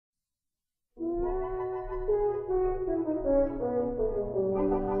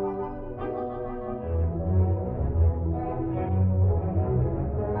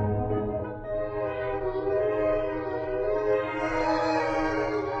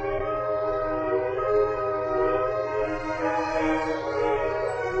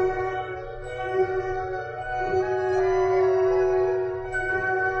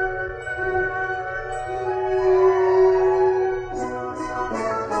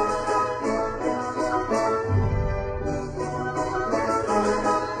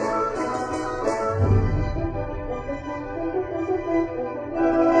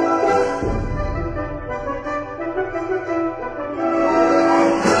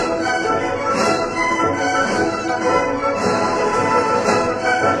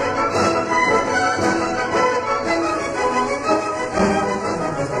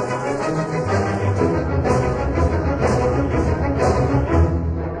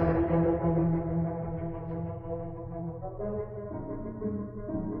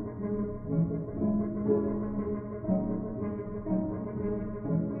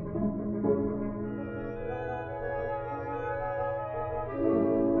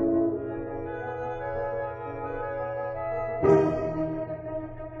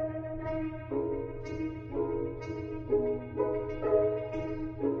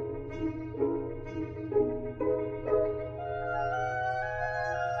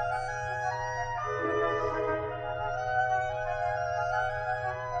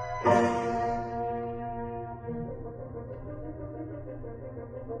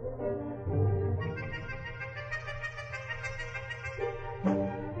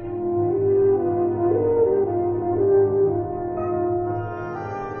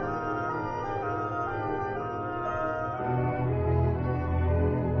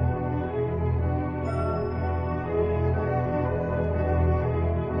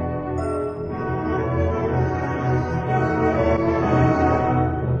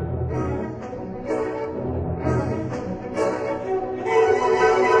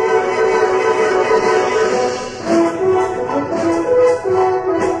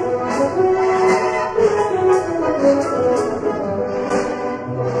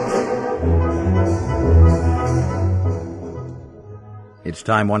It's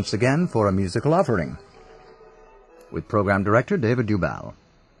time once again for a musical offering with Program Director David Dubal,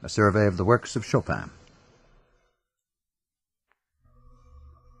 a survey of the works of Chopin.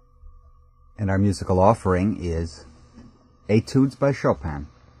 And our musical offering is Etudes by Chopin.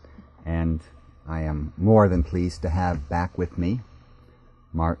 And I am more than pleased to have back with me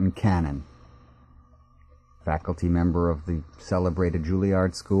Martin Cannon, faculty member of the celebrated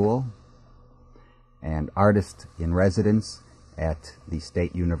Juilliard School and artist in residence at the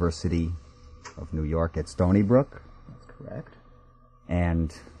State University of New York at Stony Brook. That's correct.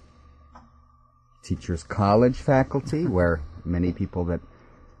 And Teachers College faculty, where many people that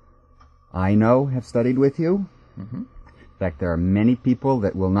I know have studied with you. Mm-hmm. In fact, there are many people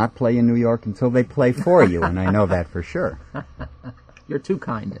that will not play in New York until they play for you, and I know that for sure. You're too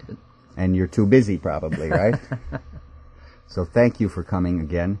kind, David. And you're too busy, probably, right? So thank you for coming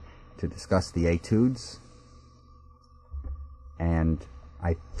again to discuss the Etudes. And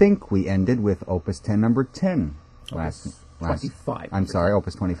I think we ended with Opus 10, number 10. Opus 25. I'm sorry,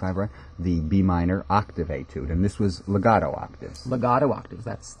 Opus 25, right? The B minor octave Etude. And this was legato octaves. Legato octaves.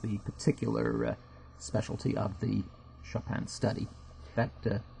 That's the particular specialty of the Chopin study. That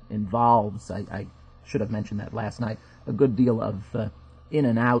involves, I should have mentioned that last night, a good deal of in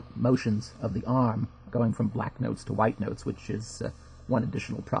and out motions of the arm, going from black notes to white notes, which is one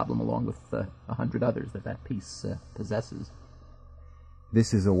additional problem along with 100 others that piece possesses.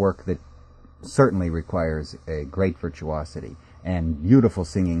 This is a work that certainly requires a great virtuosity and beautiful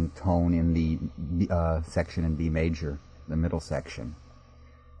singing tone in the section in B major, the middle section.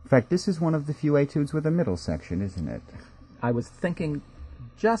 In fact, this is one of the few etudes with a middle section, isn't it? I was thinking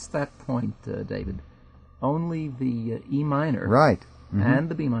just that point, David. Only the E minor right. Mm-hmm. and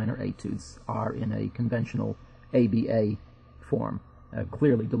the B minor etudes are in a conventional ABA form, a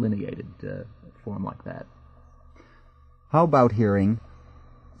clearly delineated form like that. How about hearing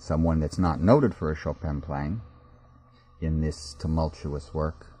someone that's not noted for a Chopin playing in this tumultuous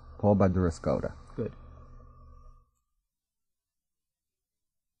work, Paul Badura-Skoda? Good.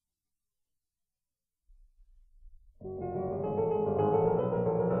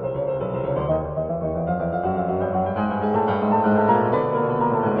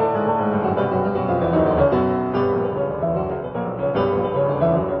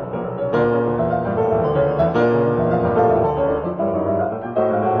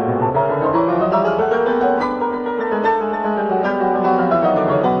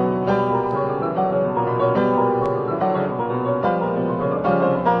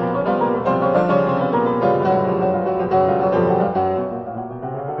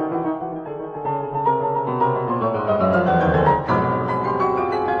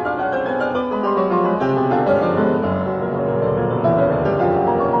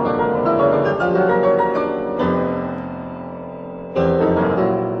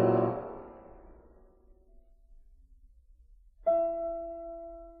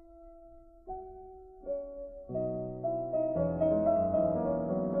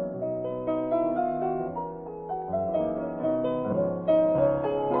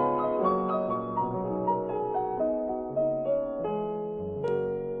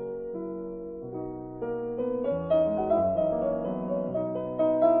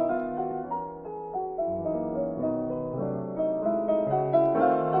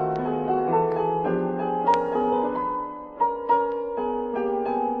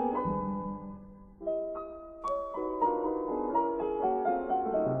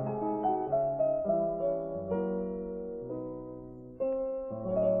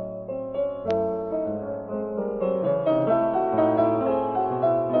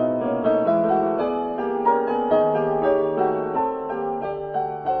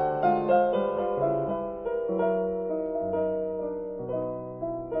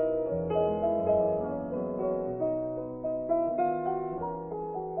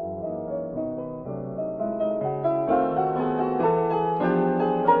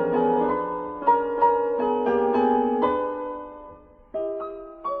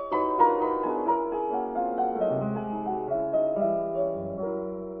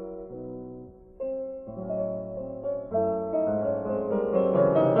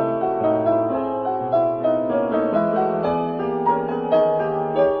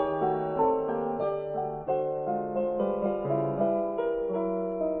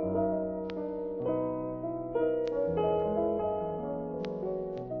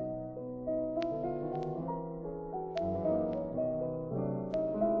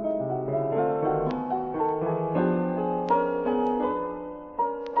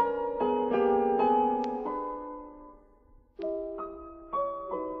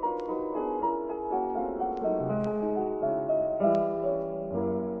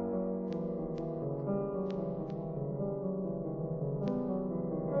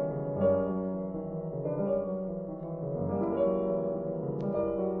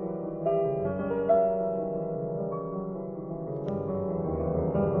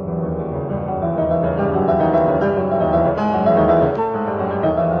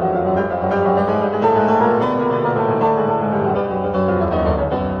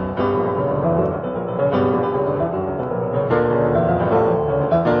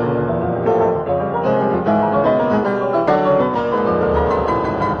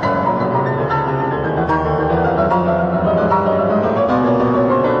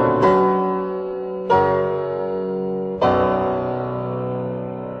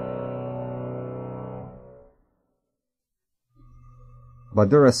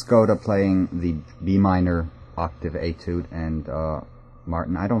 Badura Skoda playing the B minor octave etude, and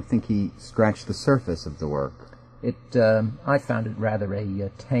Martin, I don't think he scratched the surface of the work. I found it rather a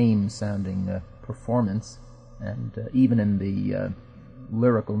tame-sounding performance, and even in the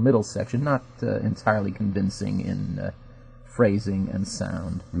lyrical middle section, not entirely convincing in phrasing and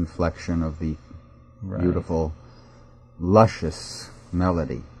sound. Inflection of the Right. beautiful, luscious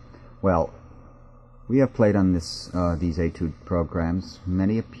melody. Well, we have played on these etude programs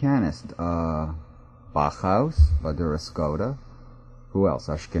many a pianist. Bachhaus, Badura Skoda. Who else?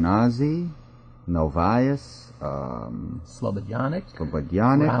 Ashkenazi, Novaeus, Slobodyanik,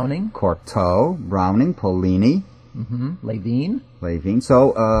 Browning, Cortot, Browning, Polini, Levine.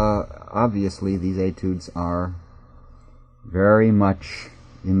 So, obviously, these etudes are very much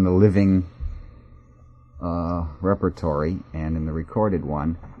in the living repertory and in the recorded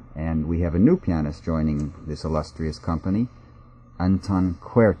one. And we have a new pianist joining this illustrious company, Anton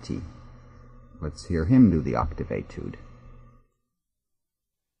Querti. Let's hear him do the octave etude.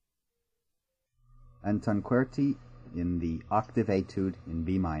 Anton Querti in the octave etude in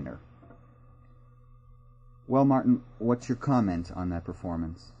B minor. Well, Martin, what's your comment on that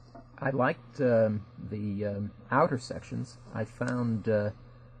performance? I liked the outer sections. I found,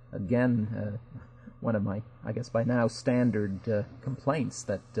 again, one of my, I guess by now, standard complaints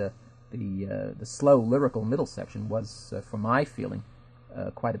that the slow lyrical middle section was, for my feeling,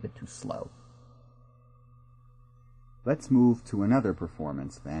 quite a bit too slow. Let's move to another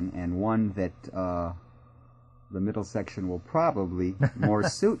performance then, and one that the middle section will probably more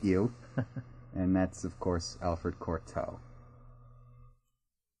suit you, and that's, of course, Alfred Cortot.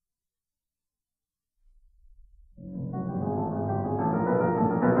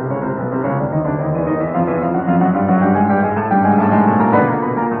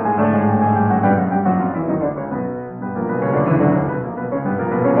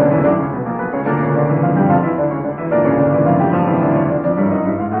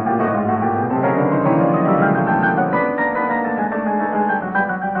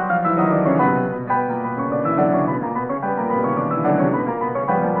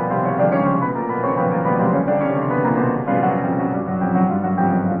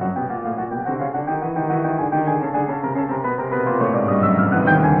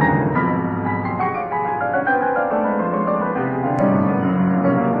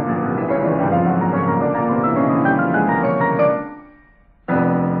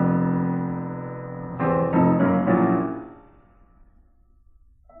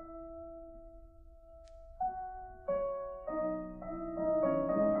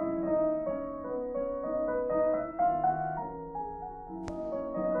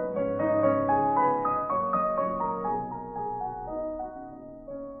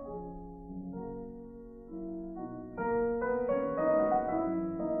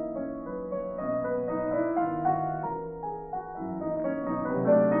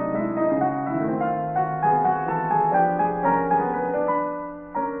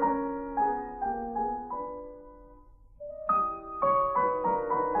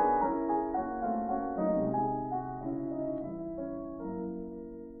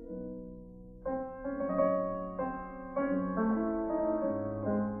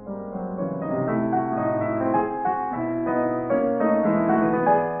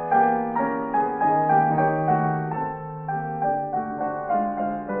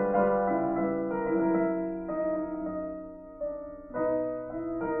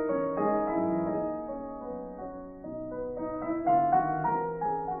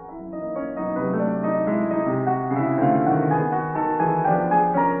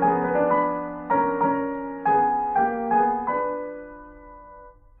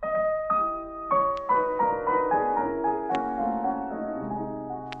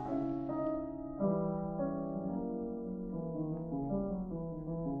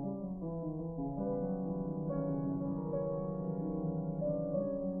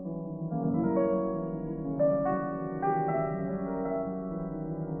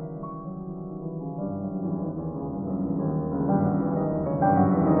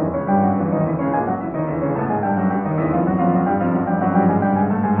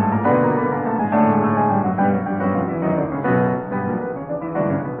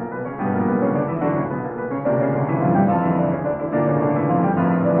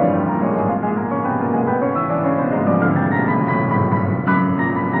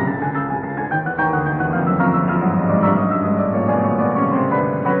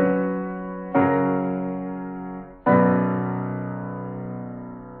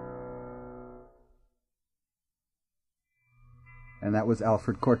 And that was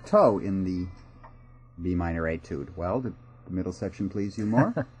Alfred Cortot in the B minor etude. Well, middle section please you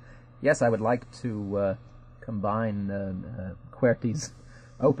more? Yes, I would like to combine QWERTY's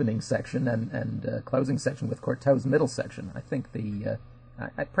opening section and closing section with Courteau's middle section. I think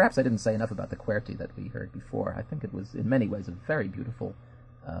perhaps I didn't say enough about the QWERTY that we heard before. I think it was, in many ways, a very beautiful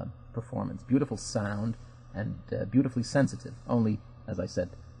performance, beautiful sound, and beautifully sensitive, only, as I said,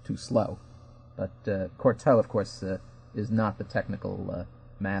 too slow. But Courteau, of course, is not the technical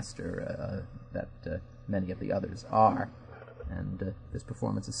master that many of the others are, and this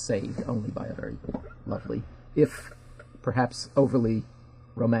performance is saved only by a very lovely, if perhaps overly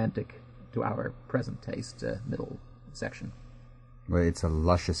romantic to our present taste, middle section. Well, it's a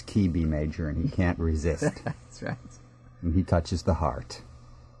luscious key B major, and he can't resist. That's right. And he touches the heart.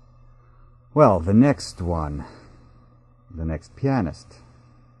 Well, the next one, the next pianist.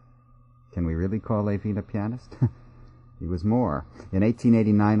 Can we really call Levine a pianist? He was more. In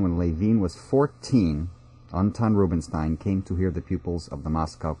 1889, when Levine was 14, Anton Rubinstein came to hear the pupils of the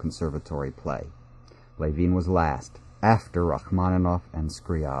Moscow Conservatory play. Levine was last, after Rachmaninoff and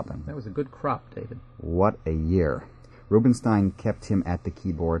Scriabin. That was a good crop, David. What a year. Rubinstein kept him at the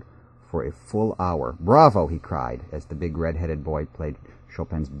keyboard for a full hour. "Bravo," he cried, as the big red-headed boy played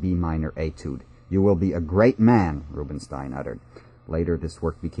Chopin's B minor etude. "You will be a great man," Rubinstein uttered. Later, this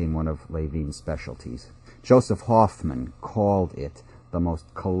work became one of Levine's specialties. Joseph Hoffman called it the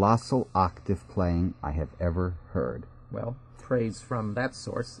most colossal octave playing I have ever heard. Well, praise from that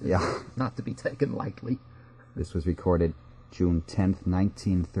source is not to be taken lightly. This was recorded June 10th,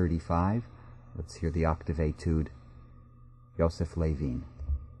 1935. Let's hear the octave etude, Joseph Levine.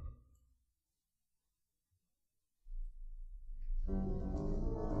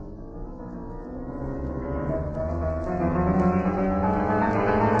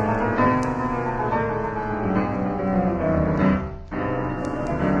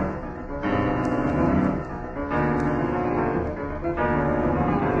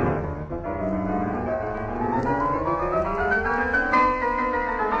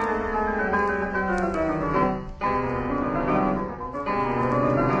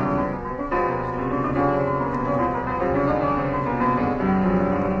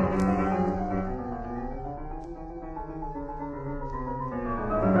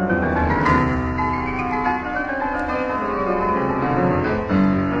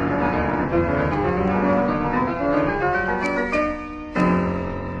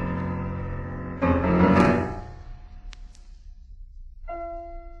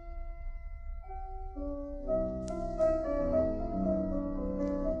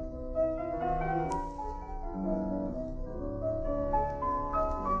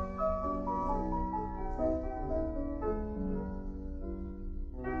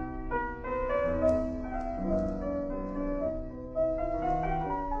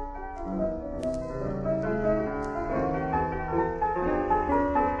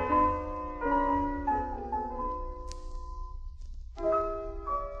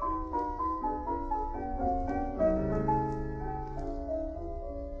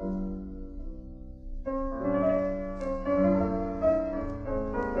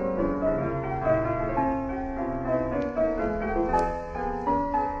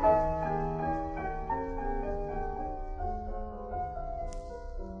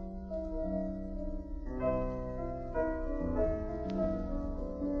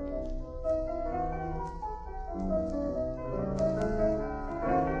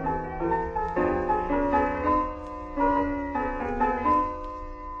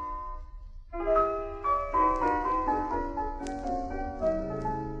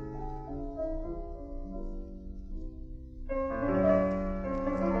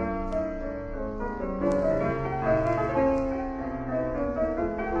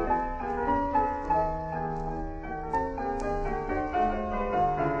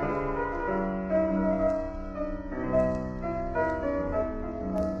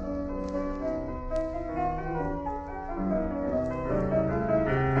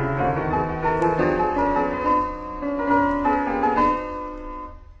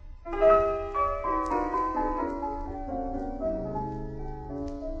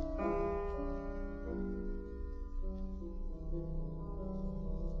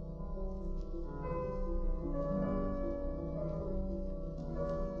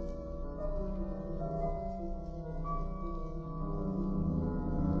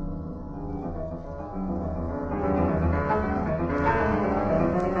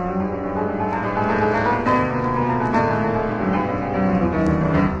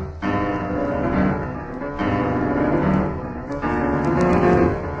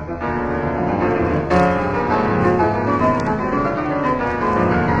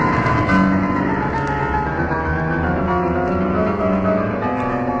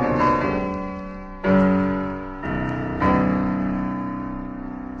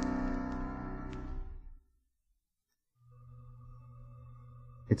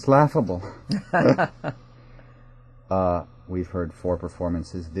 It's laughable. We've heard 4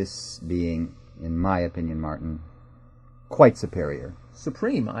 performances, this being, in my opinion, Martin, quite superior.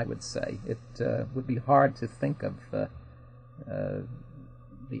 Supreme, I would say. It would be hard to think of the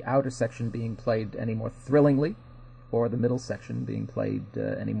outer section being played any more thrillingly, or the middle section being played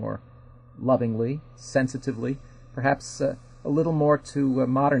any more lovingly, sensitively, perhaps a little more to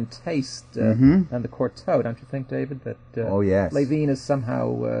modern taste than the quartet, don't you think, David? That oh, yes. Levine is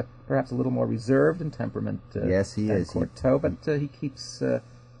somehow perhaps a little more reserved in temperament yes, he than is. quartet, but he keeps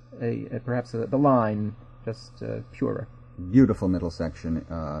perhaps the line just purer. Beautiful middle section,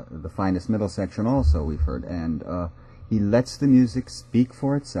 the finest middle section also, we've heard, and he lets the music speak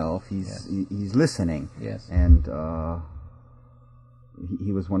for itself. He's listening. Yes. And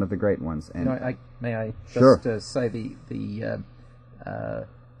he was one of the great ones. And may I just sure. say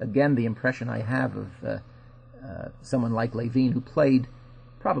again, the impression I have of someone like Levine, who played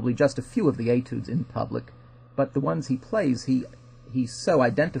probably just a few of the etudes in public, but the ones he plays, he's so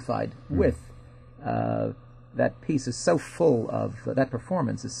identified with. That piece is so full of, that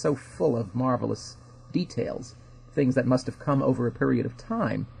performance is so full of marvelous details, things that must have come over a period of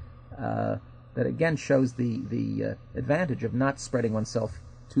time, that again shows the advantage of not spreading oneself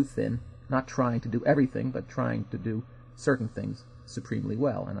too thin, not trying to do everything, but trying to do certain things supremely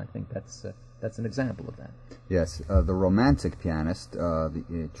well, and I think that's an example of that. Yes, the Romantic pianist,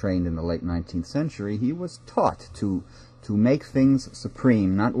 trained in the late 19th century, he was taught to make things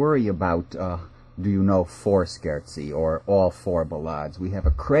supreme, not worry about do you know 4 scherzi or all 4 ballades. We have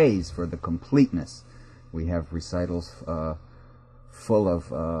a craze for the completeness. We have recitals full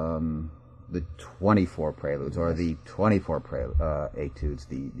of the 24 preludes or the 24 etudes,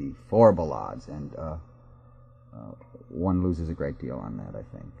 the 4 ballades, and one loses a great deal on that, I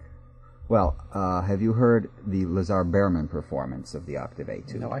think. Well, have you heard the Lazar Berman performance of the octave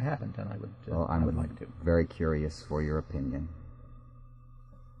etude? No, I haven't, and I would like to. Very curious for your opinion.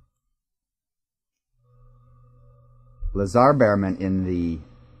 Lazar Berman in the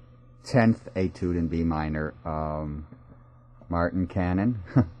 10th etude in B minor, Martin Cannon.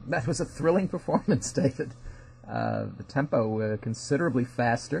 That was a thrilling performance, David. The tempo considerably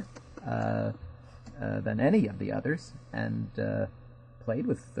faster than any of the others, and played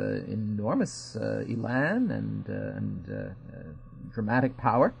with enormous elan and dramatic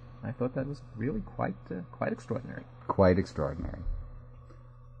power. I thought that was really quite extraordinary. Quite extraordinary.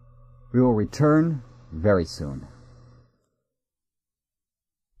 We will return very soon.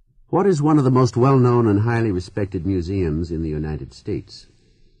 What is one of the most well-known and highly respected museums in the United States?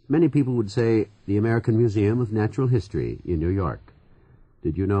 Many people would say the American Museum of Natural History in New York.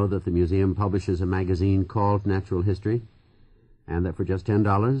 Did you know that the museum publishes a magazine called Natural History? And that for just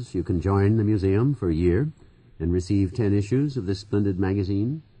 $10 you can join the museum for a year and receive 10 issues of this splendid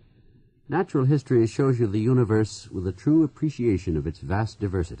magazine? Natural History shows you the universe with a true appreciation of its vast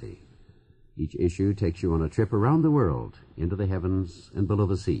diversity. Each issue takes you on a trip around the world, into the heavens and below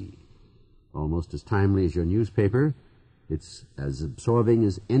the sea. Almost as timely as your newspaper, it's as absorbing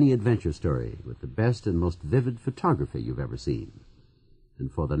as any adventure story, with the best and most vivid photography you've ever seen. And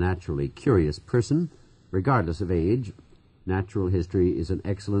for the naturally curious person, regardless of age, Natural History is an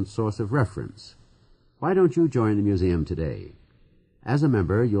excellent source of reference. Why don't you join the museum today? As a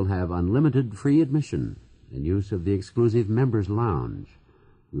member, you'll have unlimited free admission and use of the exclusive Members Lounge.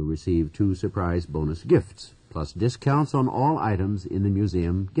 You'll receive 2 surprise bonus gifts, plus discounts on all items in the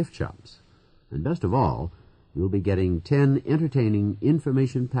museum gift shops. And best of all, you'll be getting 10 entertaining,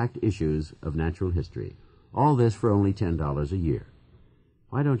 information-packed issues of Natural History. All this for only $10 a year.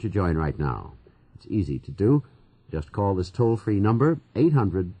 Why don't you join right now? It's easy to do. Just call this toll-free number,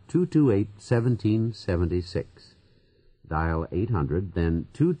 800-228-1776. Dial 800, then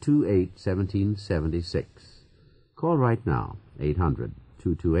 228-1776. Call right now,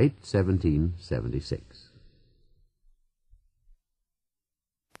 800-228-1776.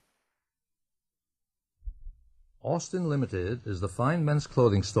 Austin Limited is the fine men's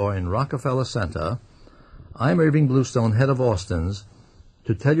clothing store in Rockefeller Center. I'm Irving Bluestone, head of Austin's,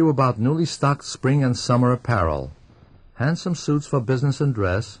 to tell you about newly stocked spring and summer apparel. Handsome suits for business and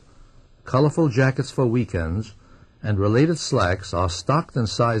dress, colorful jackets for weekends, and related slacks are stocked in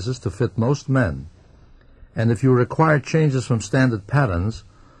sizes to fit most men. And if you require changes from standard patterns,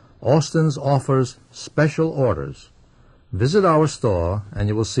 Austin's offers special orders. Visit our store and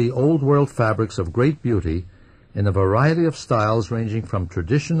you will see old world fabrics of great beauty in a variety of styles ranging from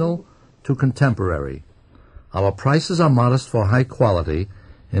traditional to contemporary. Our prices are modest for high quality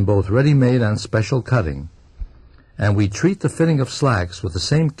in both ready-made and special cutting. And we treat the fitting of slacks with the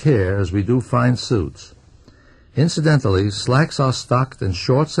same care as we do fine suits. Incidentally, slacks are stocked in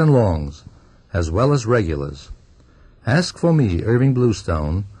shorts and longs, as well as regulars. Ask for me, Irving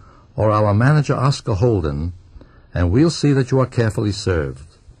Bluestone, or our manager, Oscar Holden, and we'll see that you are carefully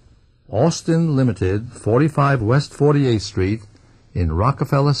served. Austin Limited, 45 West 48th Street, in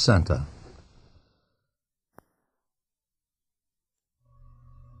Rockefeller Center.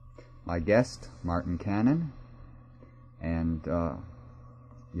 My guest, Martin Cannon, and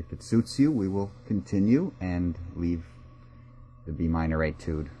if it suits you, we will continue and leave the B minor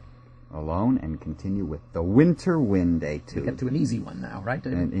etude alone and continue with the Winter Wind etude. We get to an easy one now, right?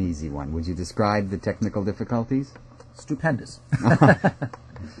 An easy one. Would you describe the technical difficulties? Stupendous.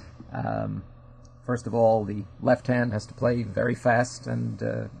 First of all, the left hand has to play very fast and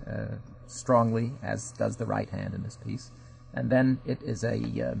strongly, as does the right hand in this piece. And then it is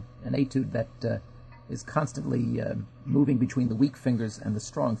an etude that is constantly moving between the weak fingers and the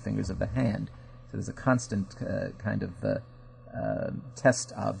strong fingers of the hand. So there's a constant kind of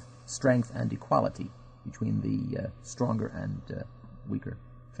test of strength and equality between the stronger and weaker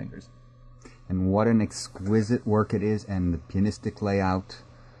fingers. And what an exquisite work it is, and the pianistic layout,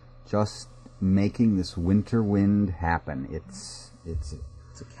 just making this Winter Wind happen. It's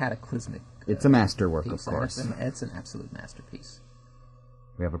a cataclysmic it's a masterwork, piece, of course. It's an absolute masterpiece.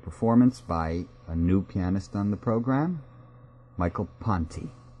 We have a performance by a new pianist on the program, Michael Ponti.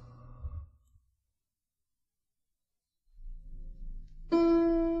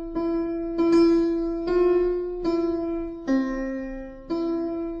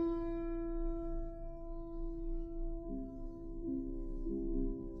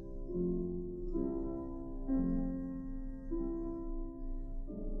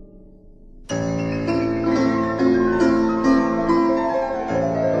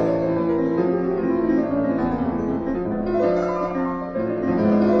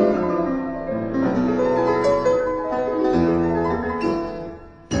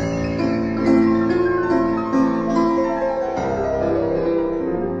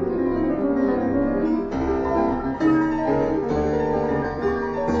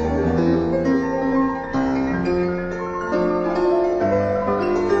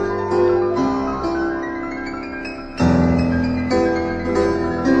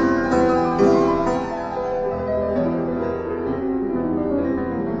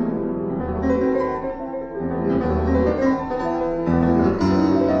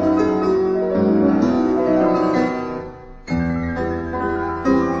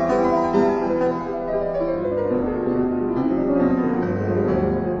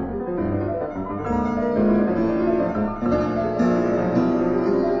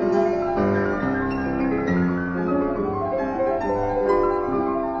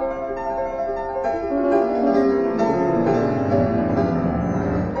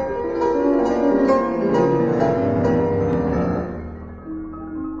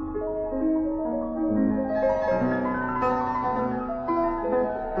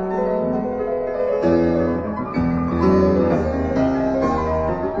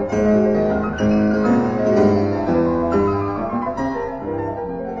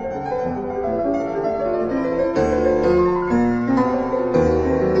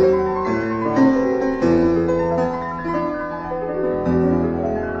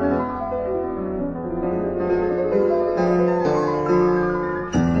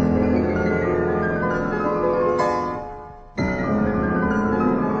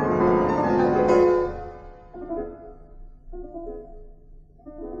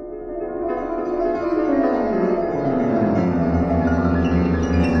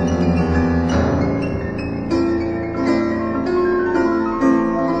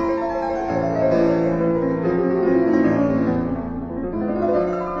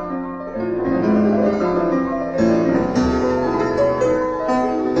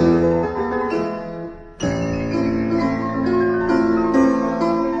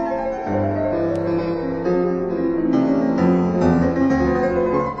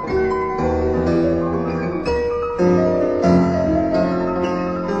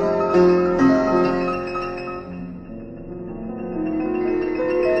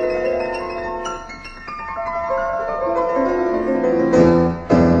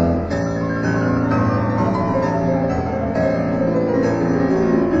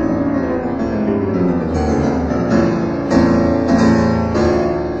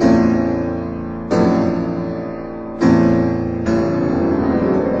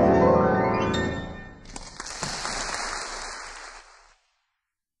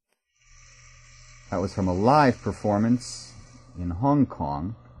 That was from a live performance in Hong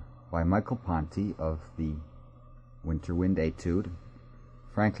Kong by Michael Ponti of the Winter Wind Etude,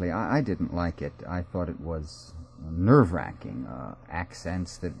 frankly, I didn't like it. I thought it was nerve-wracking,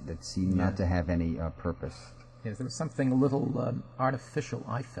 accents that seemed not to have any purpose. Yes, there was something a little artificial,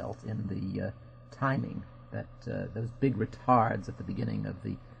 I felt, in the timing, that those big retards at the beginning of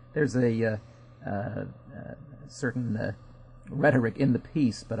the... There's a certain rhetoric in the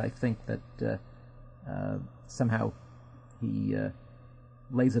piece, but I think that somehow he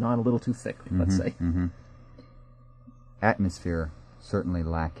lays it on a little too thick, let's say. Mm-hmm. Atmosphere certainly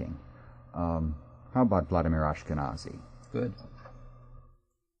lacking. How about Vladimir Ashkenazy? Good.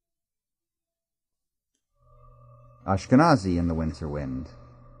 Ashkenazy in the Winter Wind.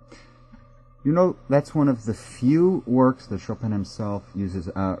 You know, that's one of the few works that Chopin himself uses,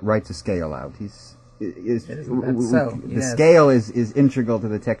 writes a scale out. The scale is integral to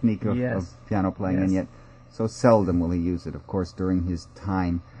the technique of piano playing, and yet so seldom will he use it. Of course, during his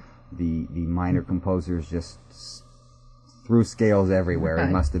time, the minor composers just threw scales everywhere. Right.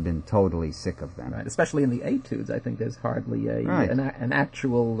 He must have been totally sick of them. Right, especially in the etudes, I think there's hardly an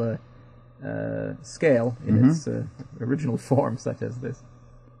actual scale in its original form, such as this.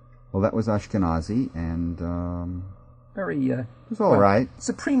 Well, that was Ashkenazy, and very it was all right.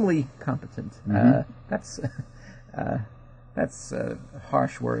 Supremely competent. That's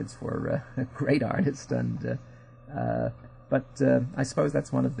harsh words for a great artist, and but I suppose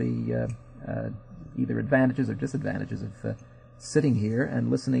that's one of the either advantages or disadvantages of sitting here and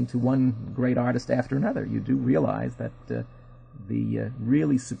listening to one great artist after another. You do realize that the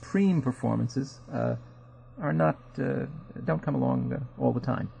really supreme performances are not don't come along all the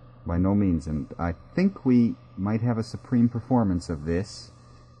time. By no means, and I think we might have a supreme performance of this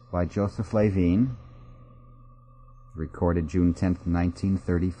by Joseph Levine, recorded June 10th,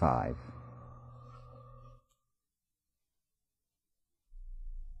 1935.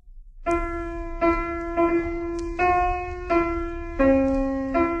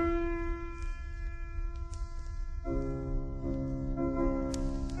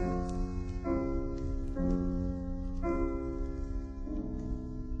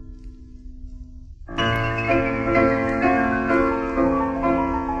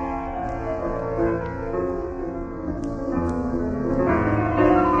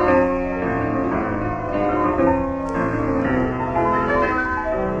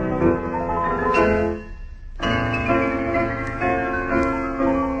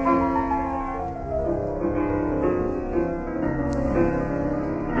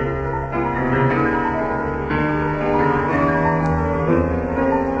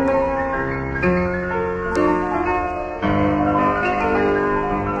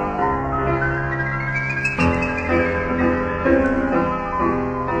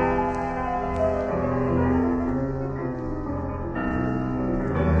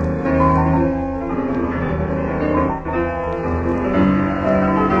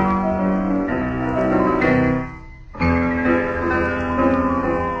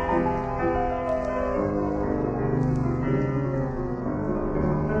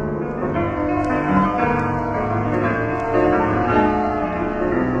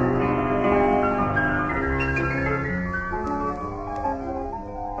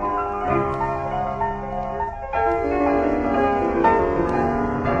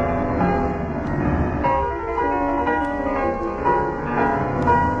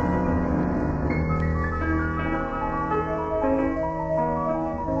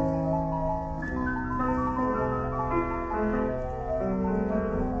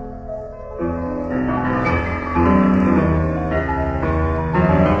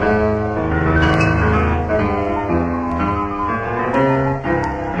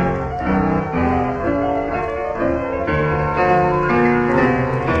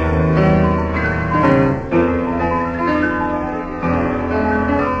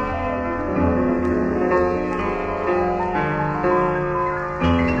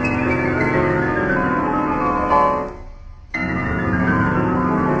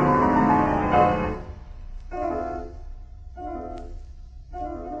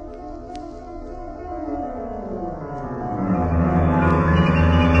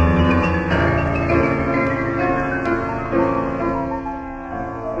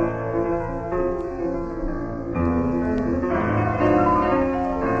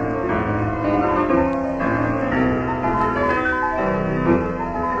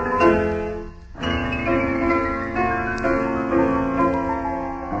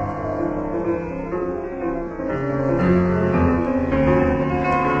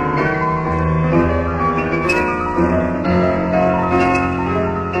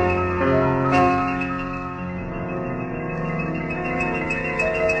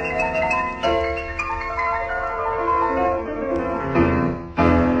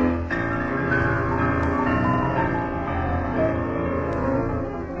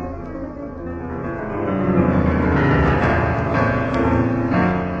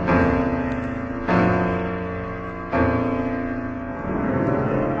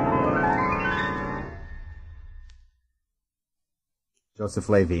 Joseph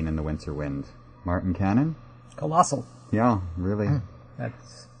Levine in The Winter Wind. Martin Cannon? Colossal. Yeah, really.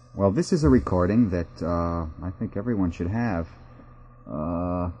 That's Well, this is a recording that I think everyone should have.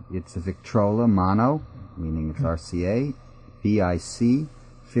 It's a Victrola mono, meaning it's RCA, VIC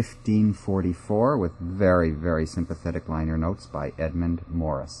 1544, with very, very sympathetic liner notes by Edmund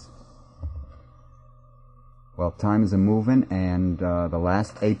Morris. Well, time is a-moving, and the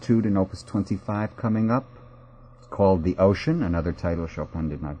last etude in Opus 25 coming up. It's called The Ocean, another title Chopin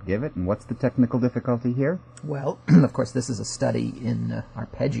did not give it. And what's the technical difficulty here? Well, of course, this is a study in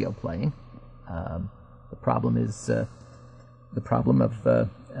arpeggio playing. The problem is the problem of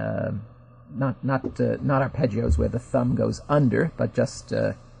not arpeggios where the thumb goes under, but just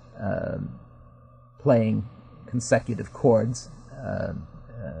playing consecutive chords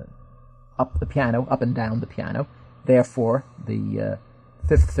up the piano, up and down the piano. Therefore, the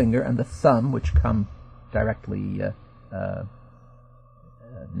fifth finger and the thumb, which come directly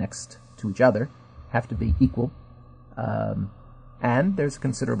next to each other, have to be equal. And there's a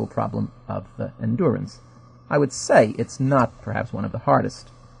considerable problem of endurance. I would say it's not perhaps one of the hardest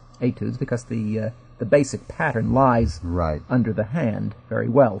etudes because the basic pattern lies Right. under the hand very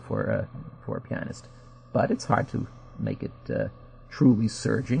well for a pianist. But it's hard to make it truly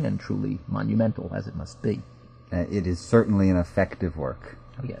surging and truly monumental as it must be. It is certainly an effective work.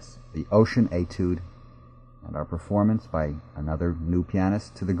 Oh, yes. The Ocean Etude, and our performance by another new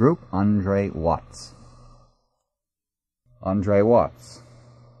pianist to the group, Andre Watts. Andre Watts.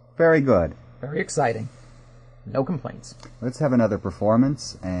 Very good. Very exciting. No complaints. Let's have another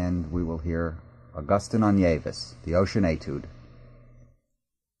performance, and we will hear Augustin on Nieves, the Ocean Etude.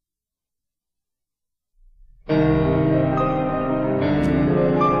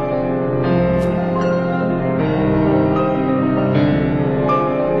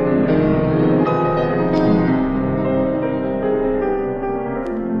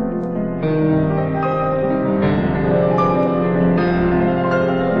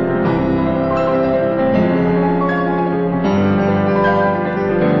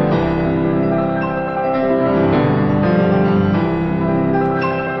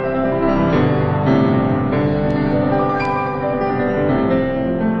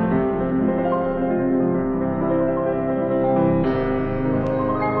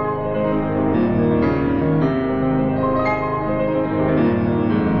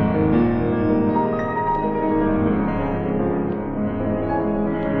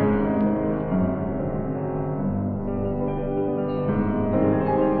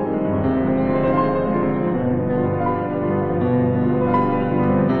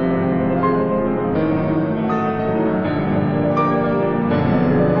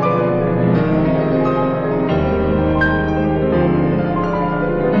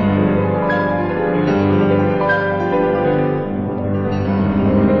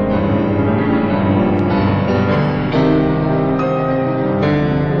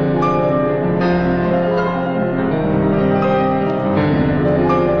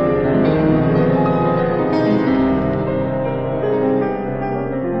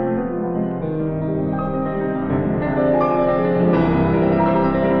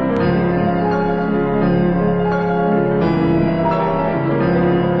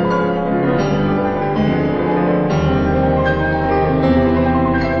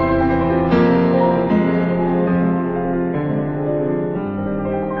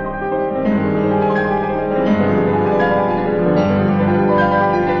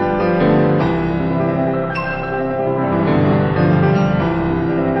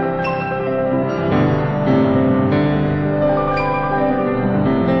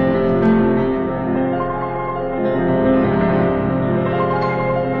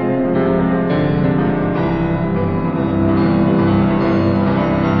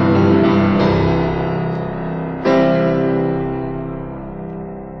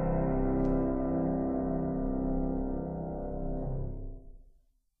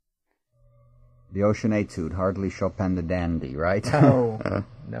 The Ocean Etude, hardly Chopin the dandy, right? Oh,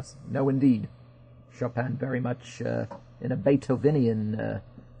 no, indeed. Chopin very much in a Beethovenian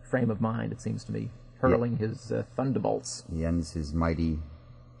frame of mind, it seems to me, hurling his thunderbolts. He ends his mighty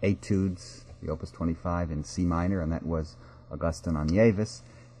etudes, the Opus 25 in C minor, and that was Augustin on Nieves.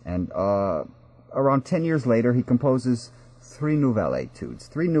 And around 10 years later, he composes three nouvelle etudes,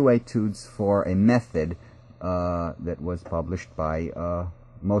 three new etudes for a method that was published by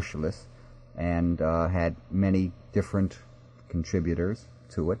Moscheles, and had many different contributors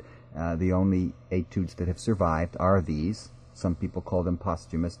to it. The only etudes that have survived are these. Some people call them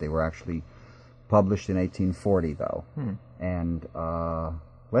posthumous. They were actually published in 1840, though. And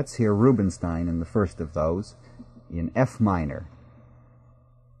let's hear Rubinstein in the first of those, in F minor.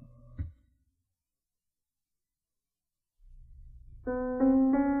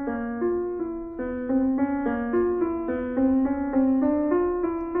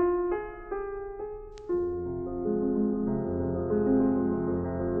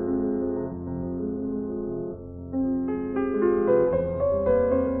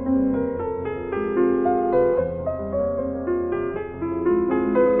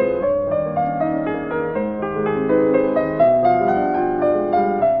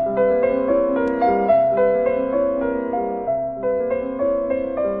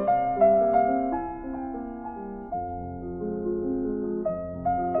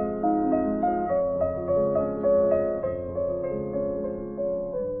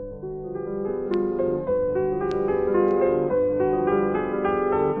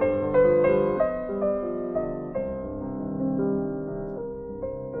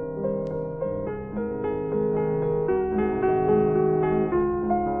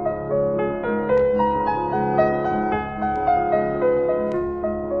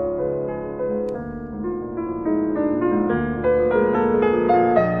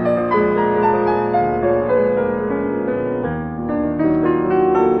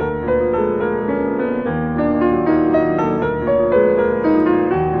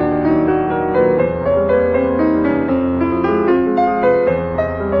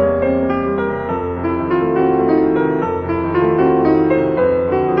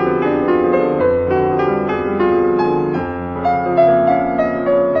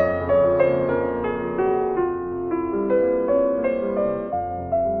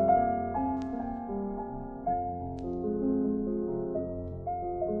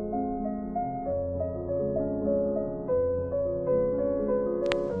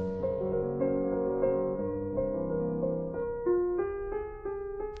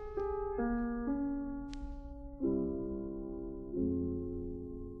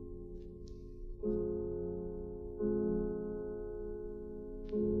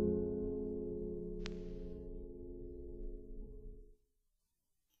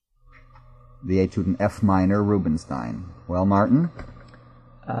 the etude in F minor, Rubinstein. Well, Martin?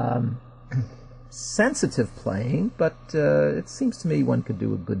 Sensitive playing, but it seems to me one could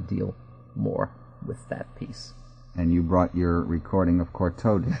do a good deal more with that piece. And you brought your recording of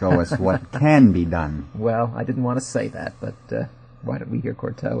Cortot to show us what can be done. Well, I didn't want to say that, but why don't we hear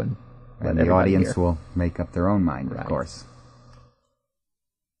Cortot and let And the everybody audience hear. will make up their own mind, Right. of course.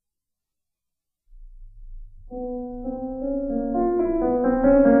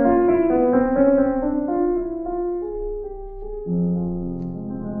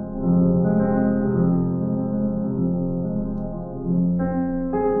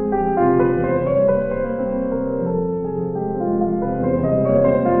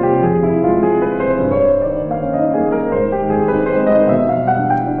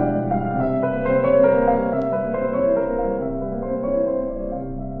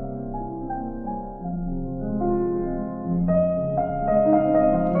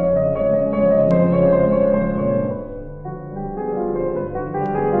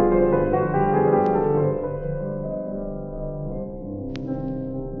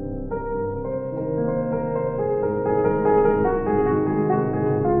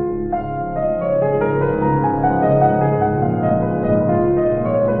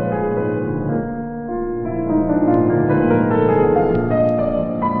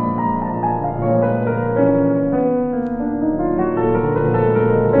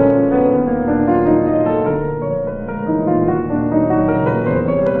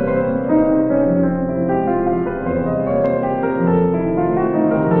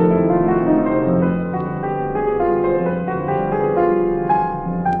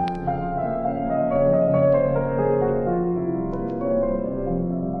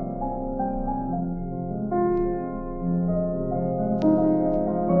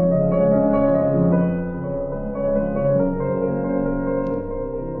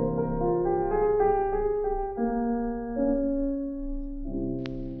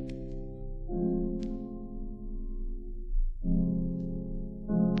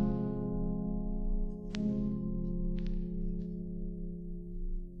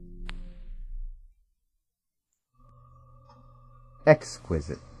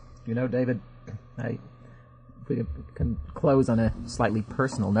 Exquisite. You know, David, if we can close on a slightly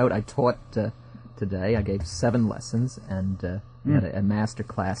personal note, I taught today. I gave 7 lessons, and we had a master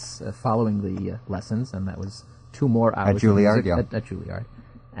class following the lessons, and that was 2 more hours. At Juilliard, of music at Juilliard.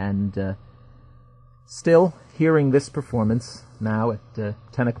 And still, hearing this performance now at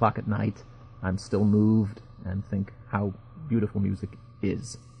 10 o'clock at night, I'm still moved and think how beautiful music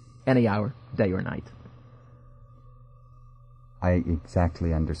is, any hour, day or night. I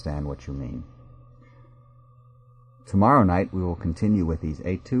exactly understand what you mean. Tomorrow night we will continue with these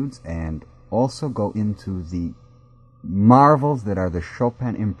etudes and also go into the marvels that are the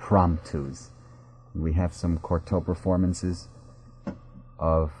Chopin impromptus. We have some Cortot performances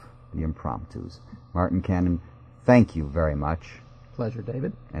of the impromptus. Martin Cannon, thank you very much. Pleasure,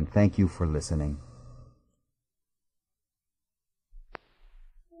 David. And thank you for listening.